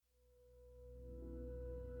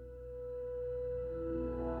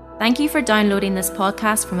Thank you for downloading this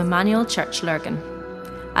podcast from Emmanuel Church Lurgan.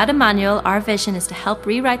 At Emmanuel, our vision is to help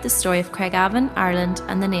rewrite the story of Craigavon, Ireland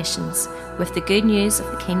and the nations with the good news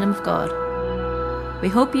of the Kingdom of God. We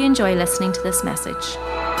hope you enjoy listening to this message.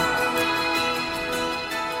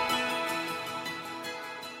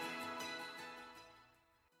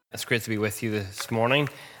 It's great to be with you this morning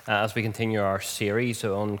as we continue our series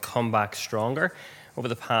on Come Back Stronger. Over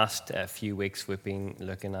the past few weeks, we've been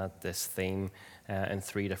looking at this theme in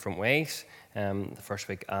three different ways. The first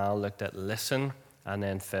week, Al looked at listen, and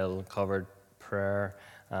then Phil covered prayer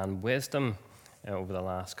and wisdom over the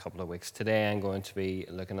last couple of weeks. Today, I'm going to be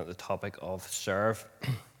looking at the topic of serve.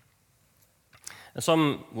 In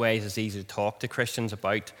some ways, it's easy to talk to Christians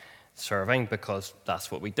about serving because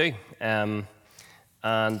that's what we do.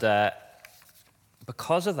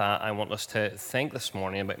 Because of that, I want us to think this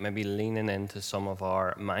morning about maybe leaning into some of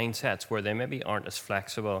our mindsets where they maybe aren't as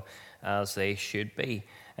flexible as they should be.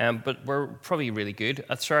 But we're probably really good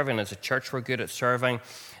at serving. As a church, we're good at serving.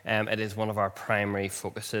 It is one of our primary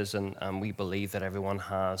focuses, and we believe that everyone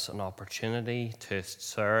has an opportunity to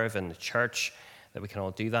serve in the church, that we can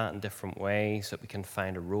all do that in different ways, that we can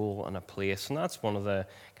find a role and a place. And that's one of the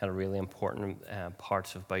kind of really important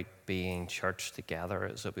parts about being church together,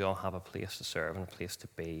 is that we all have a place to serve and a place to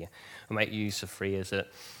be. We might use the phrase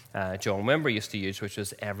that John Wimber used to use, which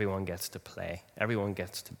is everyone gets to play. Everyone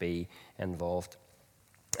gets to be involved.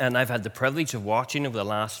 And I've had the privilege of watching over the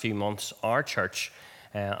last few months our church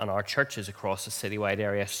and our churches across the citywide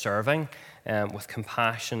area serving with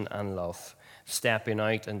compassion and love, stepping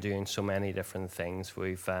out and doing so many different things.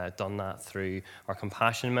 We've done that through our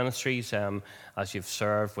compassion ministries, as you've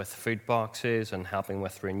served with food boxes and helping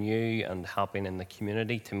with Renew and helping in the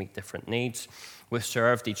community to meet different needs. We've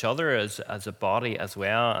served each other as a body as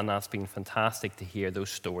well, and that's been fantastic to hear those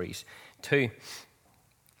stories too.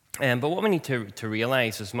 But what we need to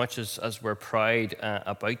realise, as much as we're proud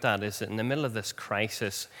about that, is that in the middle of this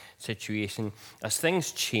crisis situation, as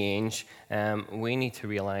things change, we need to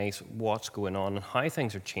realise what's going on and how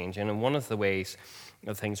things are changing. And one of the ways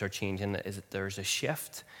that things are changing is that there's a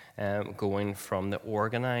shift going from the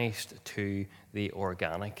organised to the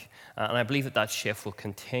organic. And I believe that shift will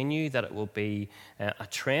continue, that it will be a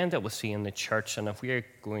trend that we'll see in the church. And if we are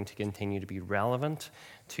going to continue to be relevant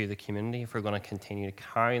to the community, if we're going to continue to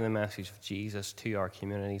carry the message of Jesus to our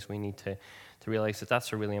communities, we need to realise that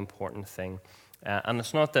that's a really important thing. And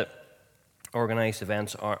it's not that organised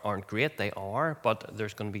events aren't great, they are, but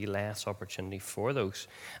there's going to be less opportunity for those.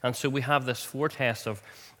 And so we have this foretaste of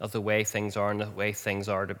the way things are and the way things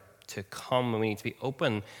are to come, and we need to be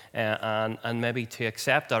open and maybe to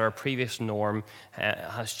accept that our previous norm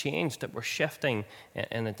has changed, that we're shifting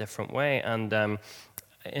in a different way. And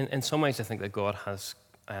in some ways, I think that God has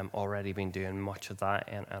already been doing much of that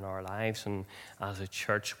in our lives. And as a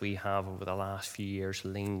church, we have over the last few years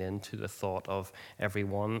leaned into the thought of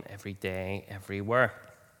everyone, every day, everywhere.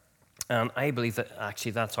 And I believe that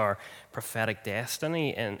actually that's our prophetic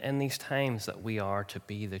destiny in these times, that we are to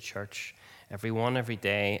be the church. Everyone, every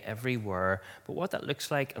day, everywhere. But what that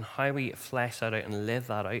looks like and how we flesh that out and live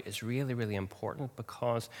that out is really, really important,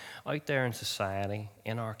 because out there in society,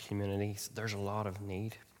 in our communities, there's a lot of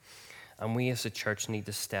need. And we as a church need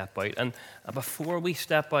to step out. And before we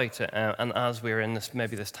step out, and as we're in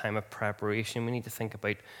this time of preparation, we need to think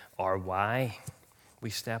about our why we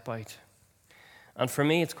step out. And for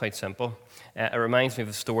me, it's quite simple. It reminds me of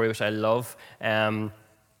a story which I love,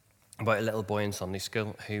 about a little boy in Sunday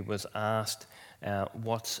school who was asked,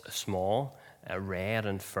 what's small, red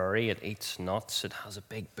and furry, it eats nuts, it has a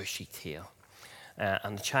big bushy tail.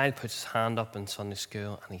 And the child puts his hand up in Sunday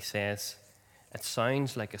school and he says, it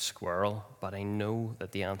sounds like a squirrel, but I know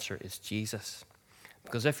that the answer is Jesus.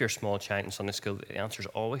 Because if you're a small child in Sunday school, the answer is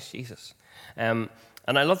always Jesus. And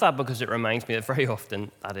I love that because it reminds me that very often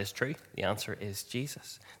that is true. The answer is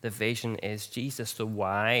Jesus. The vision is Jesus. The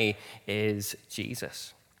why is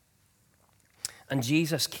Jesus. And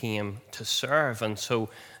Jesus came to serve. And so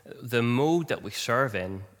the mode that we serve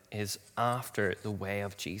in is after the way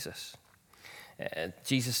of Jesus.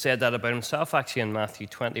 Jesus said that about himself actually in Matthew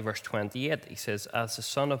 20, verse 28. He says, as the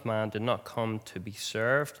Son of Man did not come to be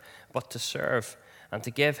served, but to serve, and to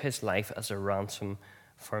give his life as a ransom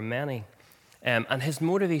for many. And his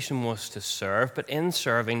motivation was to serve, but in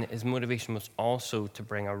serving, his motivation was also to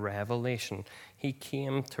bring a revelation. He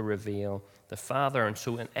came to reveal the Father. And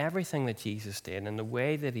so in everything that Jesus did, in the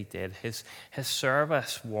way that he did, his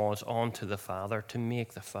service was unto the Father, to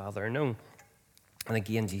make the Father known. And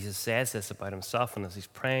again, Jesus says this about himself, and as he's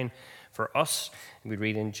praying for us, we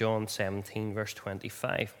read in John 17, verse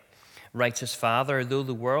 25, righteous Father, though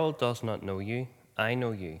the world does not know you, I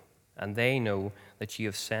know you, and they know that you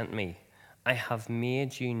have sent me. I have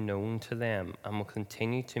made you known to them and will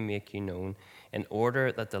continue to make you known, in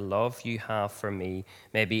order that the love you have for me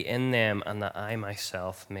may be in them and that I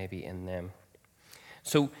myself may be in them."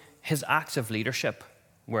 So his acts of leadership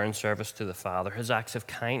were in service to the Father. His acts of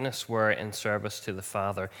kindness were in service to the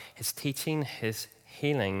Father. His teaching, his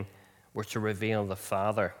healing were to reveal the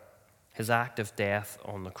Father. His act of death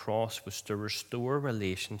on the cross was to restore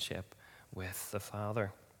relationship with the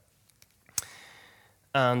Father.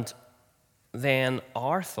 And then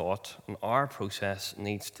our thought and our process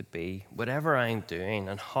needs to be, whatever I'm doing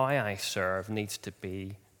and how I serve needs to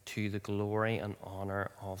be to the glory and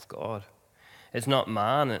honor of God. It's not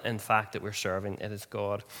man, in fact, that we're serving, it is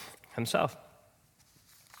God himself.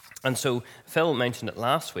 And so Phil mentioned it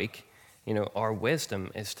last week, our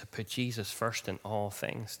wisdom is to put Jesus first in all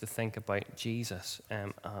things, to think about Jesus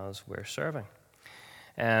as we're serving.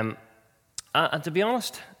 And to be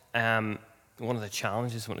honest, one of the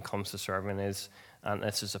challenges when it comes to serving is, and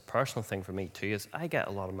this is a personal thing for me too, is I get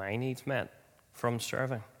a lot of my needs met from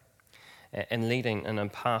serving. In leading and in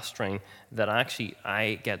pastoring, that actually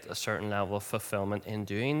I get a certain level of fulfillment in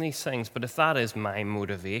doing these things. But if that is my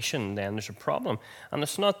motivation, then there's a problem. And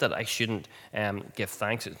it's not that I shouldn't give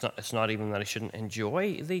thanks. It's not even that I shouldn't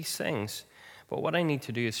enjoy these things. But what I need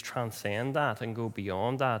to do is transcend that and go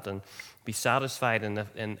beyond that and be satisfied in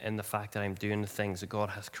the fact that I'm doing the things that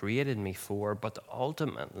God has created me for. But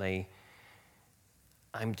ultimately,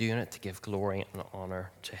 I'm doing it to give glory and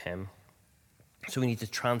honor to him. So we need to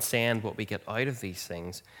transcend what we get out of these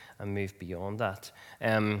things and move beyond that.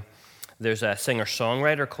 There's a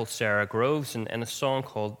singer-songwriter called Sarah Groves, and in a song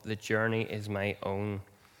called "The Journey Is My Own,"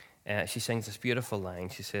 she sings this beautiful line.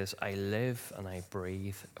 She says, "I live and I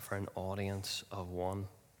breathe for an audience of one."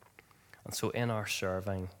 And so in our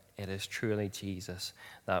serving, it is truly Jesus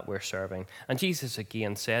that we're serving. And Jesus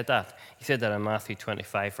again said that. He said that in Matthew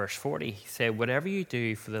 25, verse 40. He said, "Whatever you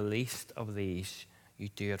do for the least of these, you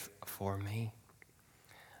do it for me."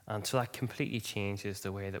 And so that completely changes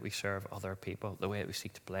the way that we serve other people, the way that we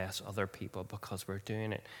seek to bless other people, because we're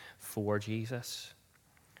doing it for Jesus.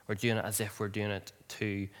 We're doing it as if we're doing it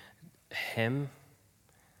to him,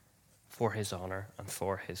 for his honor and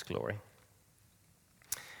for his glory.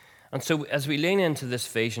 And so as we lean into this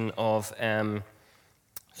vision of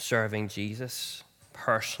serving Jesus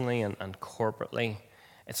personally and corporately,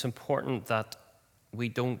 it's important that we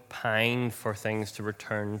don't pine for things to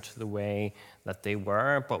return to the way that they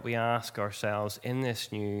were, but we ask ourselves, in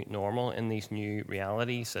this new normal, in these new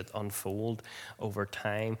realities that unfold over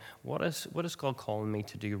time, what is God calling me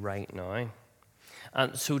to do right now?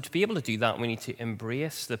 And so to be able to do that, we need to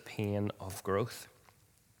embrace the pain of growth.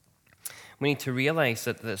 We need to realize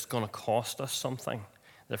that it's going to cost us something,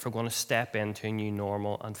 that if we're going to step into a new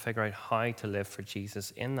normal and figure out how to live for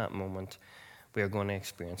Jesus in that moment, we are going to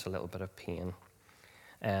experience a little bit of pain.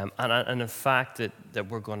 And in fact, that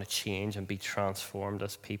we're going to change and be transformed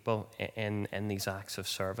as people in these acts of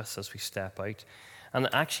service as we step out. And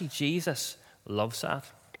actually, Jesus loves that.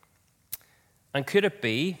 And could it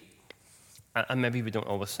be, and maybe we don't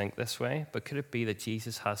always think this way, but could it be that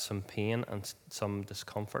Jesus has some pain and some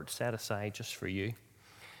discomfort set aside just for you?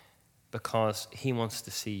 Because he wants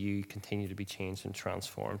to see you continue to be changed and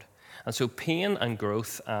transformed. And so pain and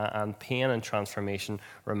growth and pain and transformation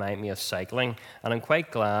remind me of cycling. And I'm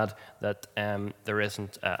quite glad that there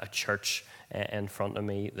isn't a church in front of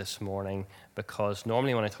me this morning, because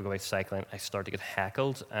normally when I talk about cycling, I start to get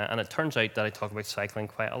heckled. And it turns out that I talk about cycling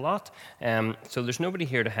quite a lot. So there's nobody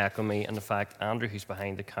here to heckle me. And in fact, Andrew, who's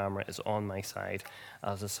behind the camera, is on my side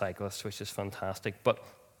as a cyclist, which is fantastic. But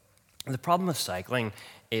the problem with cycling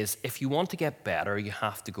is if you want to get better, you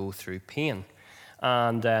have to go through pain.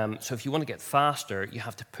 And so if you want to get faster, you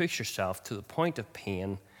have to push yourself to the point of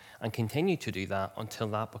pain and continue to do that until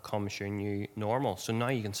that becomes your new normal. So now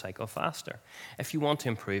you can cycle faster. If you want to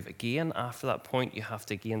improve again after that point, you have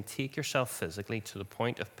to again take yourself physically to the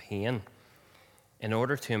point of pain in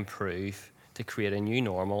order to improve, to create a new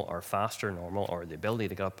normal or faster normal, or the ability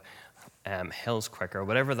to get up hills quicker,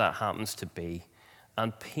 whatever that happens to be.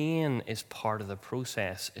 And pain is part of the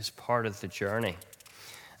process, is part of the journey.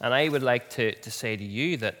 And I would like to say to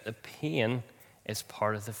you that the pain is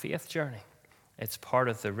part of the faith journey. It's part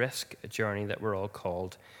of the risk journey that we're all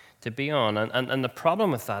called to be on. And the problem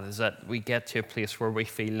with that is that we get to a place where we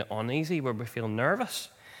feel uneasy, where we feel nervous,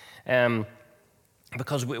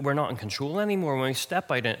 because we're not in control anymore. When we step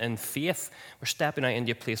out in faith, we're stepping out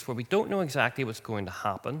into a place where we don't know exactly what's going to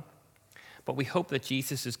happen, but we hope that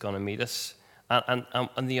Jesus is going to meet us,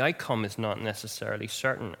 and the outcome is not necessarily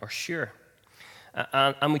certain or sure.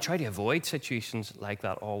 And we try to avoid situations like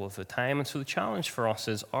that all of the time. And so the challenge for us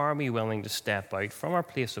is, are we willing to step out from our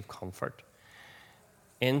place of comfort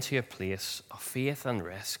into a place of faith and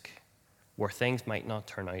risk where things might not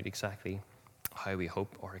turn out exactly how we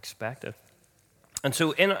hope or expected? And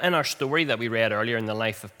so in our story that we read earlier in the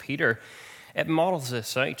life of Peter, it models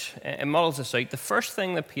this out. The first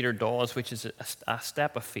thing that Peter does, which is a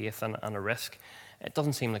step of faith and a risk, it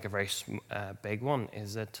doesn't seem like a very big one,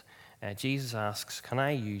 is that Jesus asks, can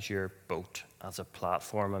I use your boat as a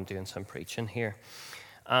platform? I'm doing some preaching here.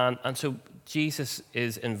 And so Jesus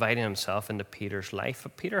is inviting himself into Peter's life,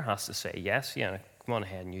 but Peter has to say, yes, yeah, come on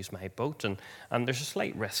ahead and use my boat. And there's a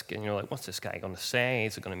slight risk, and you're like, what's this guy going to say?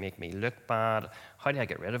 Is it going to make me look bad? How do I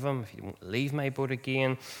get rid of him if he won't leave my boat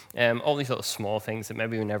again? All these little small things that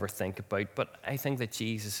maybe we never think about, but I think that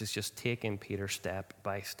Jesus is just taking Peter step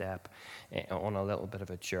by step on a little bit of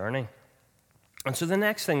a journey. And so the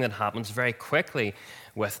next thing that happens very quickly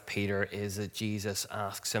with Peter is that Jesus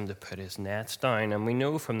asks him to put his nets down. And we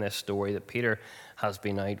know from this story that Peter has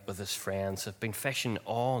been out with his friends, have been fishing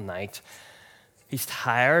all night. He's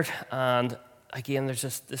tired, and again, there's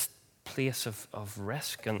this place of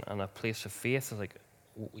risk and a place of faith. It's like,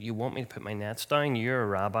 you want me to put my nets down? You're a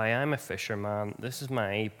rabbi, I'm a fisherman. This is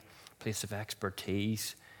my place of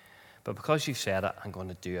expertise. But because you said it, I'm going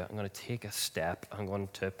to do it. I'm going to take a step. I'm going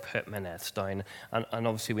to put my nets down. And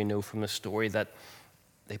obviously we know from the story that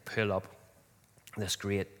they pull up this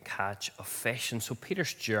great catch of fish. And so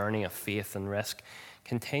Peter's journey of faith and risk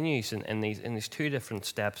continues in these two different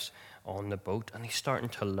steps on the boat. And he's starting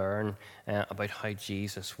to learn about how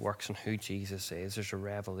Jesus works and who Jesus is. There's a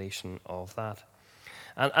revelation of that.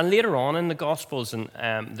 And later on in the Gospels,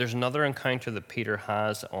 there's another encounter that Peter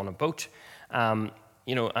has on a boat. And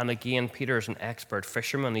again, Peter is an expert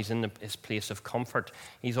fisherman. He's in his place of comfort.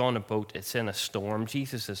 He's on a boat. It's in a storm.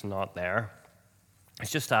 Jesus is not there. It's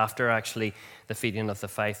just after, actually, the feeding of the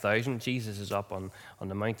 5,000. Jesus is up on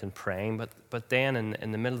the mountain praying. But then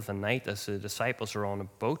in the middle of the night, as the disciples are on a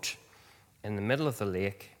boat in the middle of the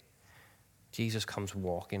lake, Jesus comes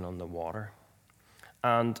walking on the water.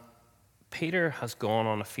 And Peter has gone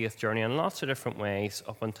on a faith journey in lots of different ways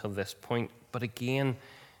up until this point. But again,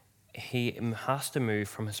 he has to move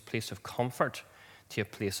from his place of comfort to a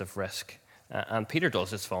place of risk. And Peter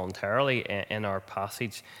does this voluntarily in our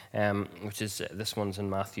passage, which is this one's in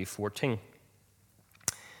Matthew 14.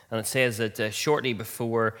 And it says that shortly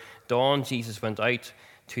before dawn, Jesus went out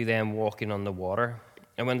to them walking on the water.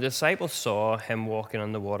 And when the disciples saw him walking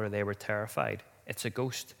on the water, they were terrified. It's a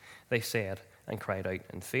ghost, they said, and cried out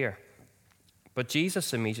in fear. But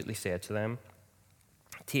Jesus immediately said to them,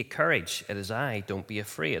 take courage, it is I, don't be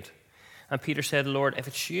afraid. And Peter said, Lord, if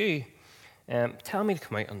it's you, tell me to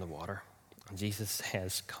come out on the water. And Jesus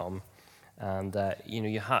says, come. And,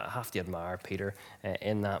 you have to admire Peter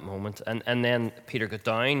in that moment. And then Peter got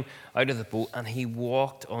down out of the boat and he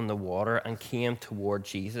walked on the water and came toward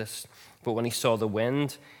Jesus. But when he saw the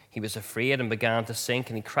wind, he was afraid and began to sink.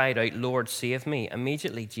 And he cried out, Lord, save me.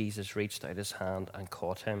 Immediately Jesus reached out his hand and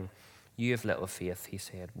caught him. You have little faith, he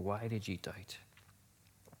said. Why did you doubt?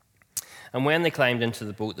 And when they climbed into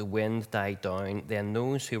the boat, the wind died down. Then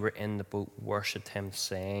those who were in the boat worshipped him,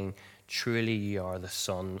 saying, truly you are the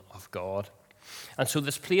Son of God. And so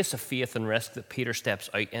this place of faith and risk that Peter steps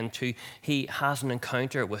out into, he has an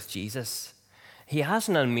encounter with Jesus. He has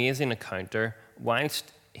an amazing encounter.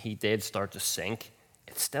 Whilst he did start to sink,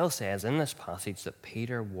 it still says in this passage that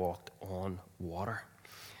Peter walked on water.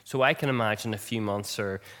 So I can imagine a few months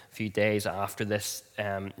or a few days after this,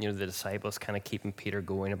 the disciples kind of keeping Peter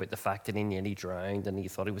going about the fact that he nearly drowned and he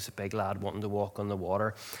thought he was a big lad wanting to walk on the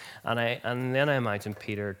water. And then I imagine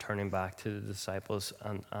Peter turning back to the disciples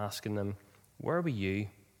and asking them, where were you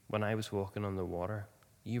when I was walking on the water?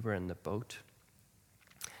 You were in the boat.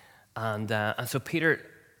 And so Peter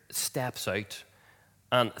steps out,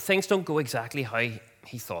 and things don't go exactly how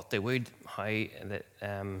he thought they would, how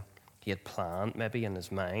he had planned maybe in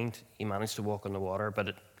his mind. He managed to walk on the water,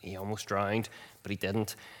 but he almost drowned, but he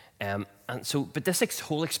didn't. But this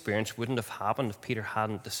whole experience wouldn't have happened if Peter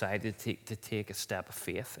hadn't decided to take a step of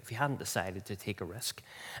faith, if he hadn't decided to take a risk.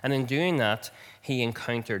 And in doing that, he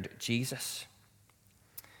encountered Jesus.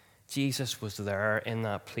 Jesus was there in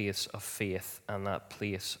that place of faith and that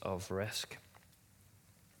place of risk.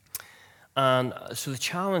 And so the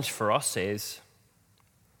challenge for us is,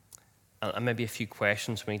 and maybe a few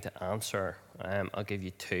questions we need to answer. I'll give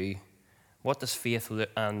you two. What does faith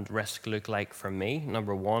and risk look like for me,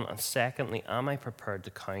 number one? And secondly, am I prepared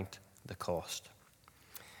to count the cost?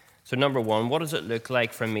 So number one, what does it look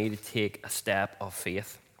like for me to take a step of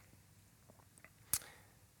faith?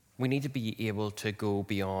 we need to be able to go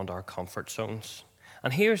beyond our comfort zones.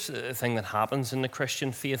 And here's the thing that happens in the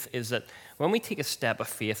Christian faith is that when we take a step of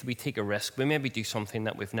faith, we take a risk, we maybe do something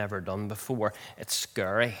that we've never done before. It's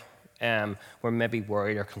scary. We're maybe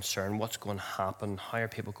worried or concerned, what's going to happen, how are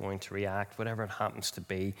people going to react, whatever it happens to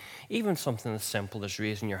be. Even something as simple as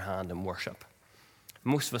raising your hand in worship.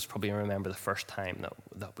 Most of us probably remember the first time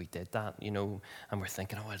that we did that, and we're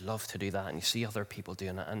thinking, oh, I'd love to do that. And you see other people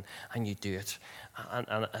doing it, and you do it.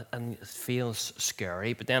 And it feels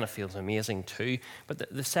scary, but then it feels amazing too. But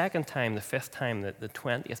the second time, the fifth time, the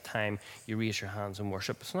 20th time you raise your hands in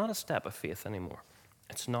worship, it's not a step of faith anymore.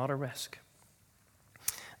 It's not a risk.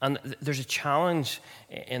 And there's a challenge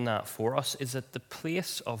in that for us, is that the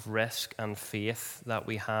place of risk and faith that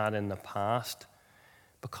we had in the past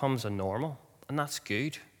becomes a normal. And that's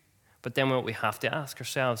good. But then what we have to ask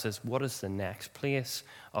ourselves is, what is the next place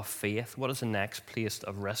of faith? What is the next place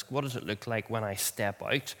of risk? What does it look like when I step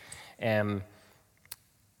out? And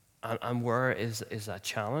where is that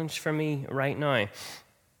challenge for me right now?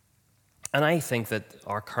 And I think that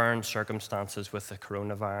our current circumstances with the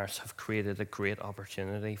coronavirus have created a great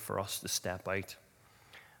opportunity for us to step out,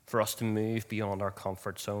 for us to move beyond our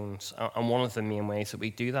comfort zones. And one of the main ways that we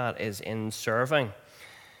do that is in serving.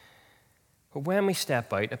 But when we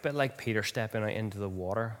step out, a bit like Peter stepping out into the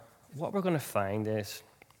water, what we're going to find is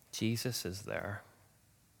Jesus is there.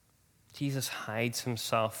 Jesus hides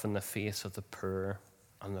himself in the face of the poor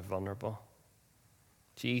and the vulnerable.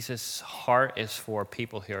 Jesus' heart is for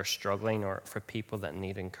people who are struggling or for people that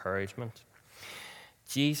need encouragement.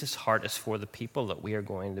 Jesus' heart is for the people that we are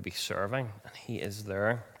going to be serving, and he is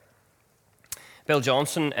there. Bill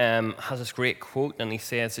Johnson has this great quote, and he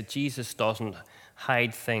says that Jesus doesn't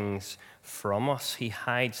hide things from us, he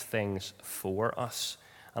hides things for us.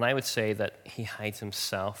 And I would say that he hides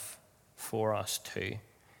himself for us too.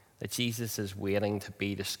 That Jesus is waiting to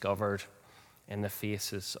be discovered in the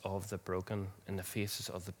faces of the broken, in the faces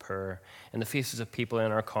of the poor, in the faces of people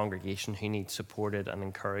in our congregation who need supported and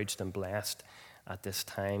encouraged and blessed at this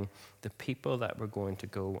time. The people that we're going to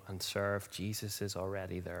go and serve, Jesus is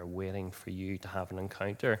already there waiting for you to have an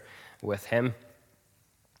encounter with him.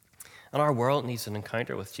 And our world needs an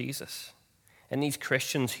encounter with Jesus. It needs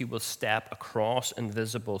Christians who will step across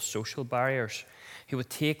invisible social barriers, who will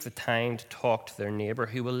take the time to talk to their neighbor,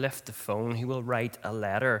 who will lift the phone, who will write a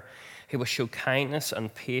letter, who will show kindness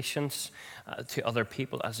and patience to other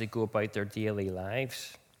people as they go about their daily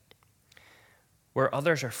lives. Where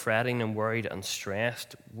others are fretting and worried and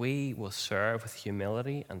stressed, we will serve with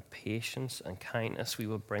humility and patience and kindness. We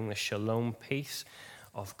will bring the shalom peace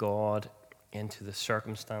of God into the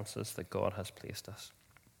circumstances that God has placed us.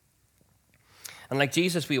 And like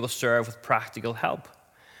Jesus, we will serve with practical help.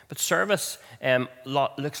 But service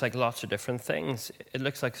looks like lots of different things. It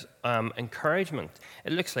looks like encouragement.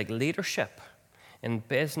 It looks like leadership in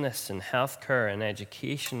business, in healthcare, in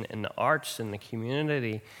education, in the arts, in the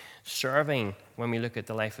community. Serving, when we look at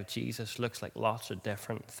the life of Jesus, looks like lots of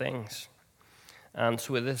different things. And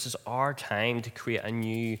so this is our time to create a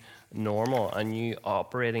new normal, a new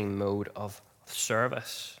operating mode of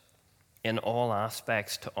service in all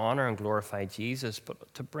aspects to honor and glorify Jesus,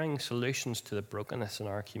 but to bring solutions to the brokenness in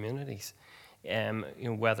our communities.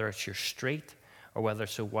 Whether it's your street or whether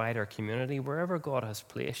it's a wider community, wherever God has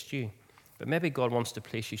placed you. But maybe God wants to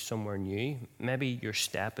place you somewhere new. Maybe your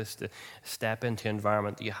step is to step into an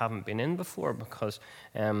environment that you haven't been in before because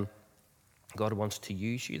God wants to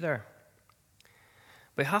use you there.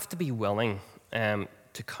 We have to be willing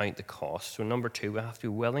to count the cost. So number 2, we have to be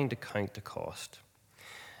willing to count the cost.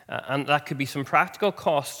 And that could be some practical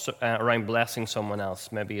costs around blessing someone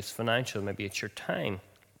else. Maybe it's financial, maybe it's your time.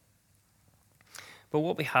 But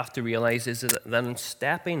what we have to realize is that in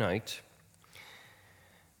stepping out,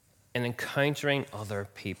 in encountering other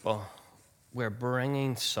people, we're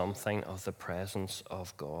bringing something of the presence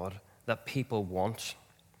of God that people want.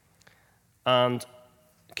 And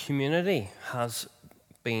community has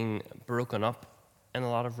been broken up in a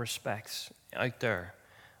lot of respects out there.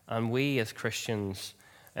 And we as Christians,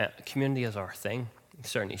 community is our thing. It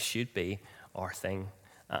certainly should be our thing.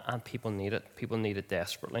 And people need it. People need it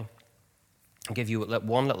desperately. I'll give you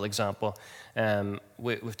one little example.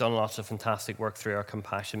 We've done lots of fantastic work through our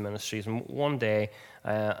compassion ministries. And one day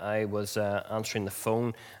I was answering the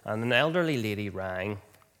phone and an elderly lady rang.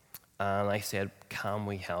 And I said, "Can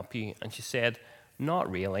we help you?" And she said, "Not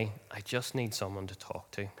really. I just need someone to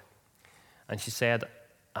talk to." And she said,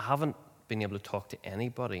 "I haven't been able to talk to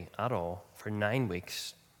anybody at all for 9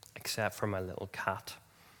 weeks except for my little cat.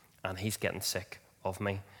 And he's getting sick of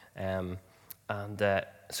me. And And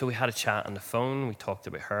so we had a chat on the phone. We talked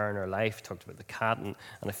about her and her life, talked about the cat and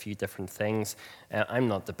a few different things. I'm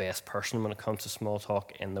not the best person when it comes to small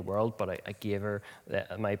talk in the world, but I gave her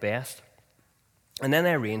my best. And then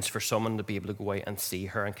I arranged for someone to be able to go out and see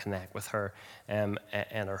her and connect with her in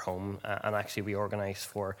her home. And actually we organised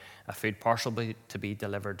for a food parcel to be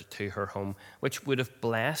delivered to her home, which would have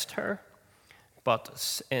blessed her. But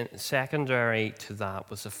secondary to that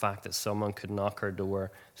was the fact that someone could knock her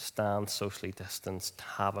door, stand socially distanced,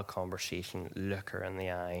 have a conversation, look her in the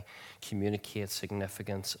eye, communicate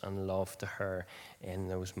significance and love to her in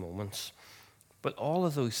those moments. But all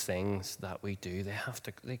of those things that we do,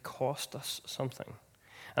 they cost us something.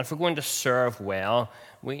 And if we're going to serve well,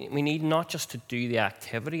 we need not just to do the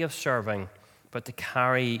activity of serving, but to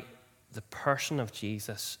carry the person of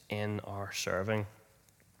Jesus in our serving.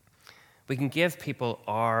 We can give people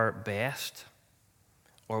our best,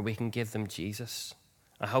 or we can give them Jesus.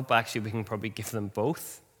 I hope actually we can probably give them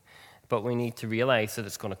both, but we need to realize that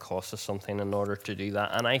it's going to cost us something in order to do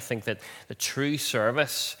that. And I think that the true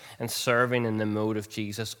service and serving in the mode of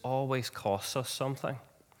Jesus always costs us something.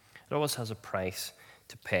 It always has a price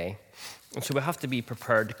to pay. And so we have to be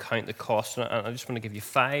prepared to count the cost. And I just want to give you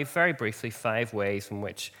very briefly, five ways in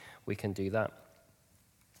which we can do that.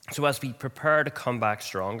 So as we prepare to come back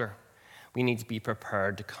stronger, we need to be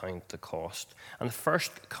prepared to count the cost. And the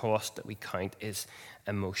first cost that we count is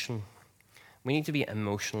emotion. We need to be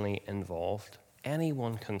emotionally involved.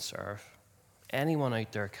 Anyone can serve. Anyone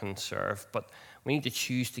out there can serve, but we need to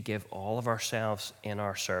choose to give all of ourselves in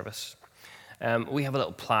our service. We have a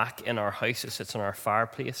little plaque in our house. It sits on our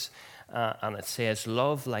fireplace, and it says,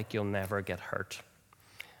 "Love like you'll never get hurt."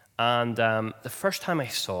 And the first time I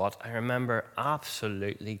saw it, I remember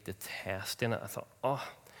absolutely detesting it. I thought, oh,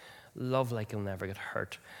 love like you'll never get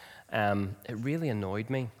hurt. It really annoyed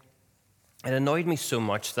me. It annoyed me so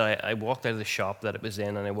much that I walked out of the shop that it was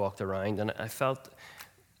in and I walked around and I felt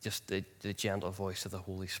just the gentle voice of the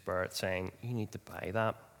Holy Spirit saying, you need to buy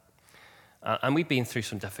that. And we've been through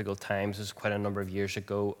some difficult times. This was quite a number of years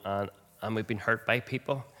ago, and we've been hurt by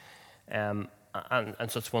people. And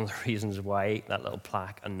so it's one of the reasons why that little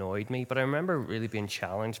plaque annoyed me. But I remember really being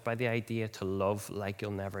challenged by the idea to love like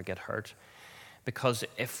you'll never get hurt. Because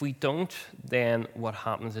if we don't, then what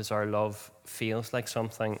happens is our love feels like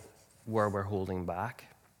something where we're holding back.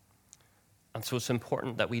 And so it's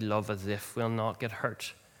important that we love as if we'll not get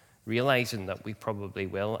hurt, realizing that we probably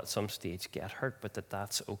will at some stage get hurt, but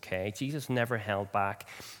that's okay. Jesus never held back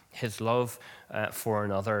his love for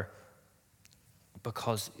another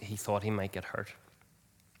because he thought he might get hurt.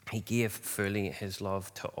 He gave fully his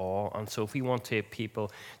love to all. And so if we want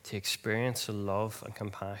people to experience the love and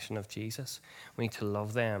compassion of Jesus, we need to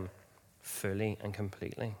love them fully and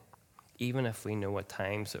completely, even if we know at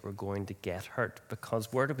times that we're going to get hurt.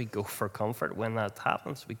 Because where do we go for comfort when that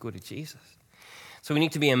happens? We go to Jesus. So we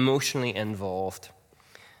need to be emotionally involved.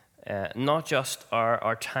 Not just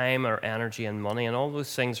our time, our energy and money, and all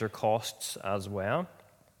those things are costs as well.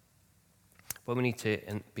 But we need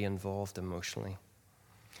to be involved emotionally.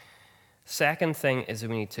 Second thing is that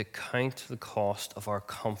we need to count the cost of our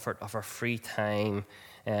comfort, of our free time,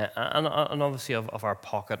 and obviously of our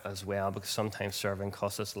pocket as well, because sometimes serving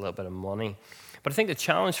costs us a little bit of money. But I think the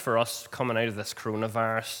challenge for us coming out of this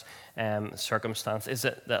coronavirus circumstance is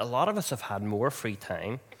that a lot of us have had more free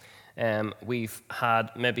time. We've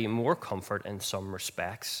had maybe more comfort in some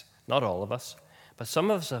respects, not all of us, but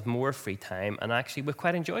some of us have more free time, and actually we've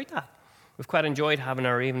quite enjoyed that. We've quite enjoyed having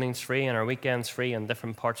our evenings free and our weekends free and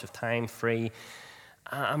different parts of time free.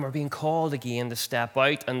 And we're being called again to step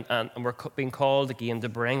out and we're being called again to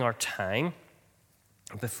bring our time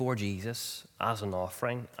before Jesus as an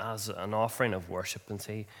offering of worship and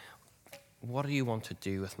say, what do you want to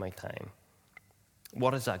do with my time?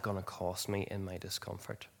 What is that going to cost me in my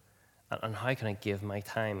discomfort? And how can I give my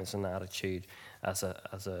time as an attitude, as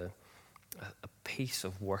a piece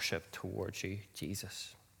of worship towards you,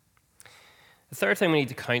 Jesus? The third thing we need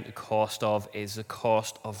to count the cost of is the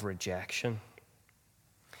cost of rejection.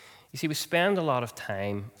 You see, we spend a lot of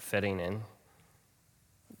time fitting in.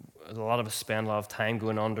 A lot of us spend a lot of time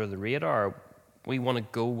going under the radar. We want to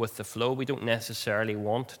go with the flow. We don't necessarily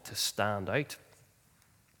want to stand out.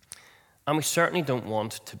 And we certainly don't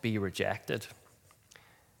want to be rejected.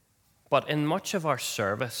 But in much of our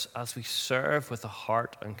service, as we serve with the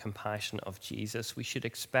heart and compassion of Jesus, we should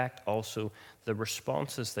expect also the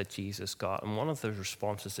responses that Jesus got. And one of the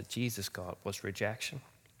responses that Jesus got was rejection.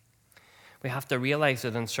 We have to realize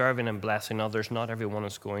that in serving and blessing others, not everyone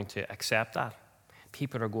is going to accept that.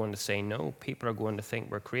 People are going to say no. People are going to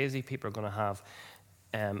think we're crazy. People are going to have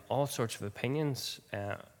all sorts of opinions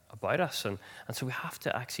about us. And so we have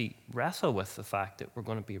to actually wrestle with the fact that we're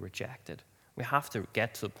going to be rejected. We have to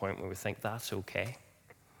get to the point where we think that's okay.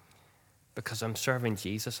 Because I'm serving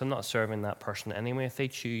Jesus. I'm not serving that person anyway. If they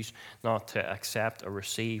choose not to accept or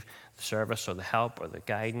receive the service or the help or the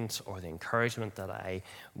guidance or the encouragement that I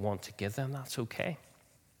want to give them, that's okay.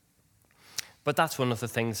 But that's one of the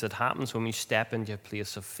things that happens when we step into a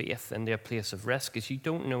place of faith, into a place of risk, is you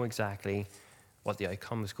don't know exactly what the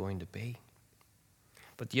outcome is going to be.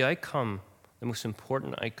 But the outcome, the most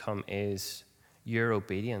important outcome, is your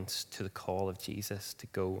obedience to the call of Jesus to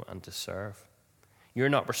go and to serve. You're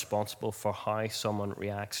not responsible for how someone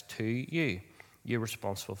reacts to you. You're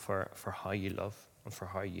responsible for how you love and for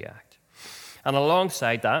how you act. And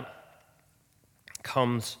alongside that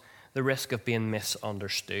comes the risk of being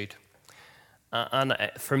misunderstood. And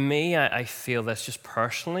for me, I feel this just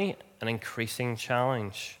personally an increasing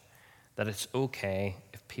challenge, that it's okay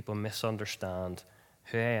if people misunderstand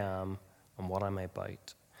who I am and what I'm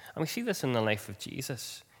about. And we see this in the life of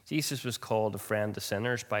Jesus. Jesus was called a friend to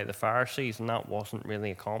sinners by the Pharisees, and that wasn't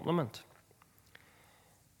really a compliment.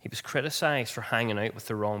 He was criticized for hanging out with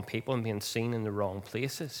the wrong people and being seen in the wrong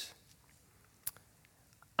places.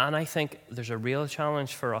 And I think there's a real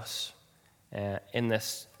challenge for us in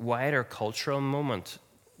this wider cultural moment,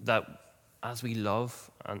 that as we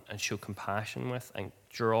love and show compassion with and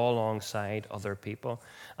draw alongside other people,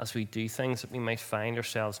 as we do things, that we might find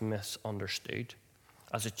ourselves misunderstood.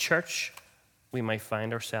 As a church, we might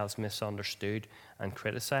find ourselves misunderstood and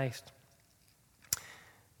criticized.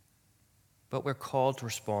 But we're called to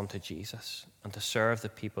respond to Jesus and to serve the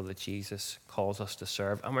people that Jesus calls us to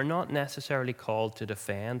serve. And we're not necessarily called to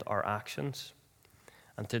defend our actions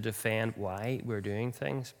and to defend why we're doing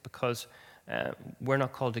things, because we're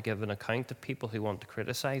not called to give an account to people who want to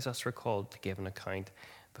criticize us. We're called to give an account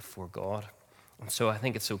before God. And so I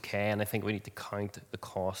think it's okay, and I think we need to count the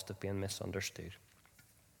cost of being misunderstood.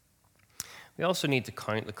 We also need to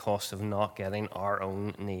count the cost of not getting our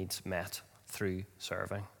own needs met through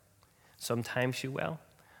serving. Sometimes you will,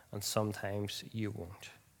 and sometimes you won't.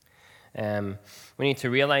 We need to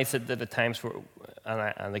realize that at times,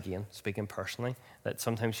 and again, speaking personally, that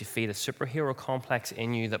sometimes you feel a superhero complex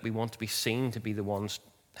in you, that we want to be seen to be the ones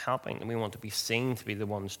helping, and we want to be seen to be the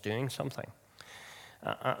ones doing something.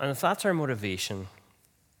 And if that's our motivation,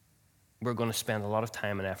 we're going to spend a lot of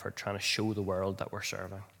time and effort trying to show the world that we're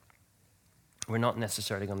serving. We're not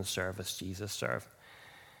necessarily going to serve as Jesus served.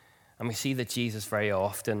 And we see that Jesus very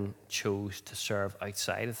often chose to serve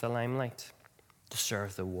outside of the limelight, to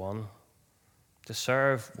serve the one, to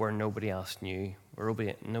serve where nobody else knew, where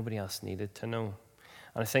nobody else needed to know.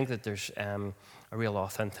 And I think that there's a real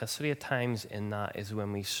authenticity at times in that, is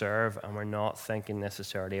when we serve and we're not thinking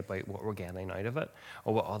necessarily about what we're getting out of it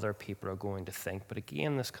or what other people are going to think. But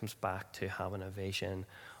again, this comes back to having a vision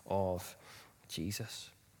of Jesus.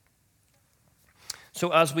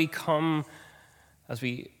 So as we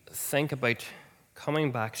think about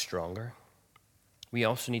coming back stronger, we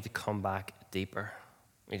also need to come back deeper.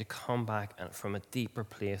 We need to come back from a deeper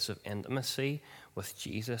place of intimacy with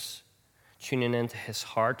Jesus, tuning into his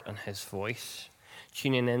heart and his voice,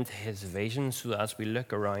 tuning into his vision, so that as we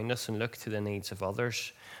look around us and look to the needs of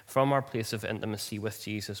others, from our place of intimacy with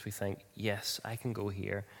Jesus, we think, yes, I can go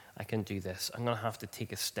here, I can do this. I'm going to have to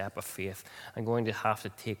take a step of faith. I'm going to have to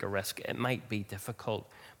take a risk. It might be difficult,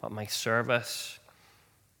 but my service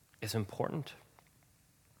is important.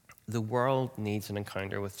 The world needs an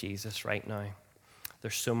encounter with Jesus right now.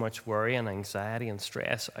 There's so much worry and anxiety and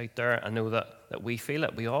stress out there. I know that we feel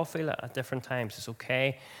it. We all feel it at different times. It's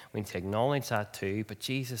okay. We need to acknowledge that too. But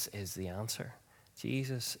Jesus is the answer.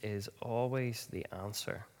 Jesus is always the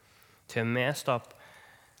answer to a messed up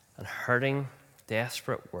and hurting,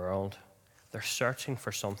 desperate world. They're searching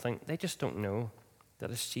for something. They just don't know that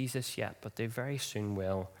it's Jesus yet, but they very soon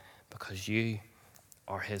will, because you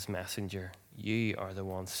are his messenger. You are the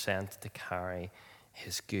one sent to carry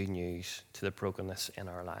his good news to the brokenness in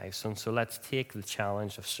our lives. And so let's take the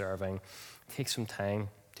challenge of serving. Take some time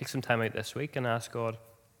out this week and ask God,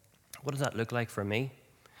 what does that look like for me?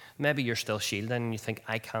 Maybe you're still shielding and you think,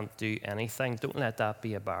 I can't do anything. Don't let that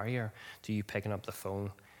be a barrier to you picking up the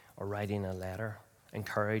phone or writing a letter,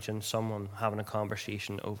 encouraging someone, having a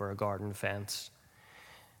conversation over a garden fence.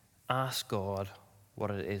 Ask God what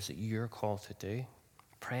it is that you're called to do.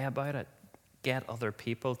 Pray about it. Get other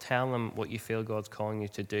people. Tell them what you feel God's calling you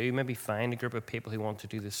to do. Maybe find a group of people who want to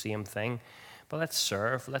do the same thing. But let's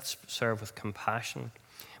serve. Let's serve with compassion.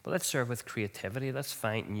 But let's serve with creativity. Let's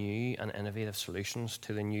find new and innovative solutions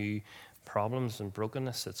to the new problems and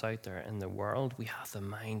brokenness that's out there in the world. We have the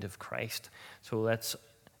mind of Christ. So let's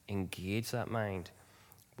engage that mind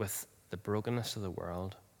with the brokenness of the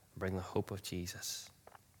world bring the hope of Jesus.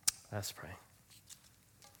 Let's pray.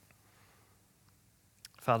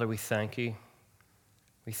 Father, we thank you.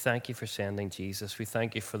 We thank you for sending Jesus. We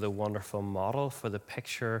thank you for the wonderful model, for the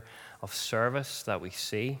picture of service that we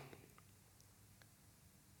see.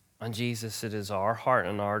 And Jesus, it is our heart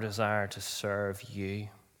and our desire to serve you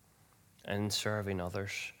and in serving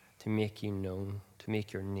others, to make you known, to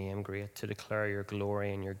make your name great, to declare your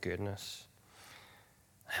glory and your goodness.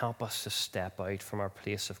 Help us to step out from our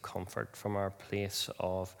place of comfort, from our place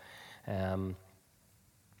of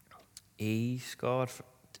ease, God,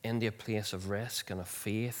 into a place of risk and of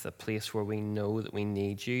faith, a place where we know that we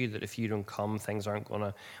need you, that if you don't come, things aren't going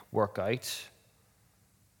to work out.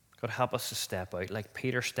 God, help us to step out, like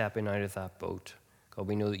Peter stepping out of that boat. God,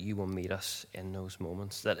 we know that you will meet us in those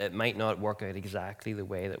moments, that it might not work out exactly the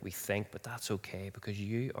way that we think, but that's okay because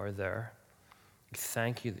you are there. We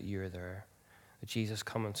thank you that you're there. That Jesus,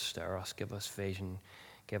 come and stir us, give us vision,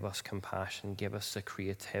 give us compassion, give us the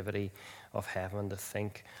creativity of heaven to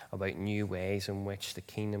think about new ways in which the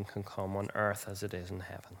kingdom can come on earth as it is in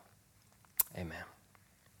heaven. Amen.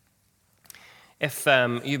 If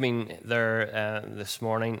you've been there this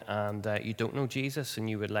morning and you don't know Jesus and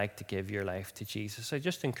you would like to give your life to Jesus, I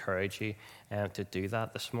just encourage you to do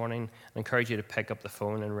that this morning. I encourage you to pick up the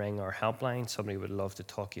phone and ring our helpline. Somebody would love to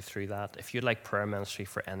talk you through that. If you'd like prayer ministry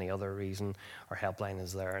for any other reason, our helpline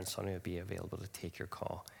is there and somebody will be available to take your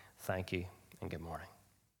call. Thank you and good morning.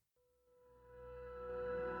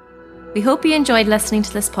 We hope you enjoyed listening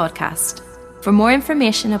to this podcast. For more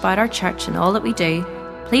information about our church and all that we do,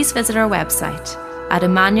 please visit our website at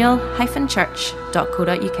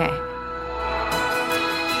emmanuel-church.co.uk.